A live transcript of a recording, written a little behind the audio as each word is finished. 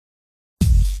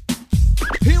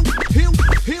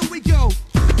here we go.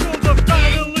 So they're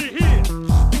finally here,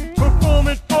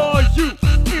 performing for you.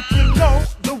 If you know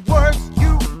the words,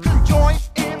 you can join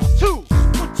in too.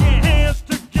 Put your hands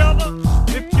together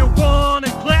if you wanna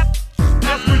clap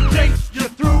as we take you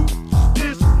through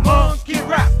this monkey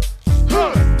rap.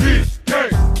 DK,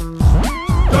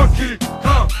 Donkey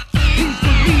Kong. He's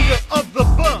the leader of the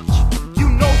bunch. You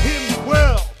know him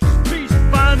well. He's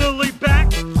finally back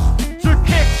to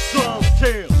kick some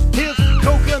tail. His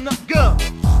coconut gun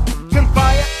can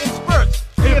fire in spurts.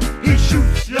 If he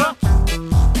shoots ya,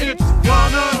 it's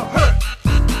gonna hurt.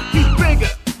 He's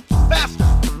bigger, faster,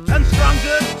 and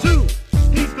stronger too.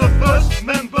 He's the first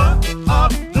member of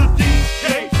the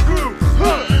DK crew.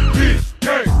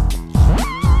 DK,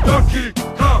 Donkey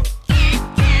Kong.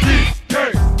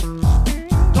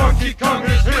 DK, Donkey Kong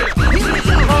is here.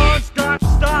 Kong's got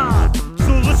style,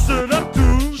 so listen up,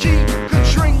 dude. She can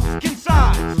shrink in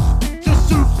size to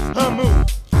suit her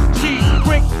mood. She's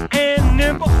quick and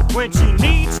nimble when she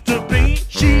needs to be.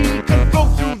 She can go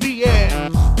through the air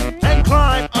and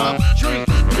climb up trees.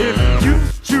 If you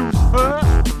choose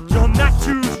her, you'll not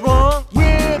choose wrong.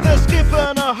 With a skip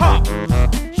and a hop,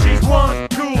 She's one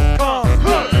cool Kong.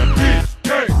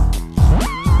 DK,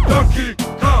 Donkey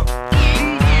Kong.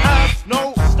 He has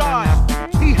no style,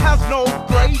 he has no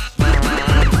grace.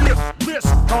 This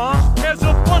Kong has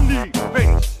a funny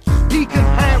face He can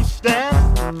handstand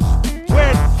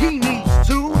when he needs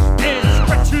to. and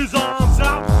stretch his arms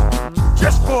out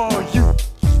just for you.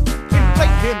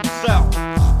 Inflate himself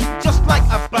just like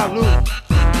a balloon.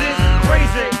 This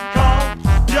crazy Kong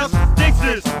just digs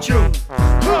this tune.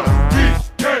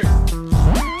 DK,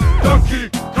 Donkey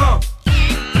Kong.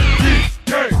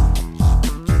 DK,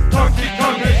 Donkey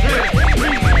Kong is here.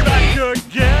 He's back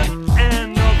again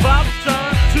and about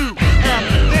time too. And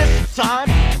this time,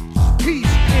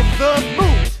 he's in the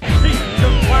mood. He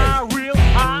can fly real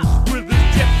high with his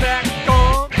jetpack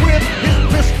on. With his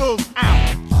pistols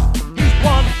out, he's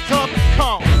one tough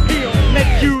Kong. He'll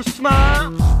make you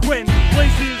smile when he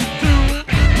plays his tune.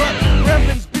 But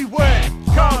gremlins beware,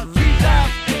 cause he's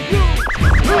after you.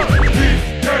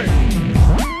 DK,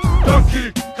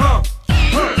 Donkey Kong.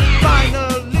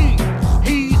 Finally,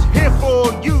 he's here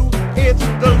for you. It's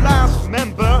the last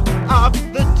member of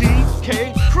the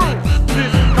DK crew.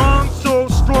 This Kong's so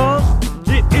strong,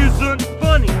 it isn't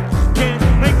funny. Can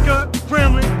make a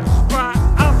gremlin cry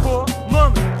out for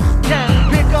money. Can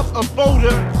pick up a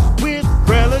boulder with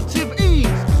relative ease.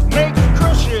 Makes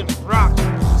crushing rocks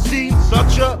seem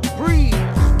such a breeze.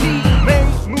 He may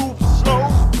move slow,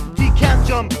 he can't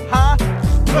jump high,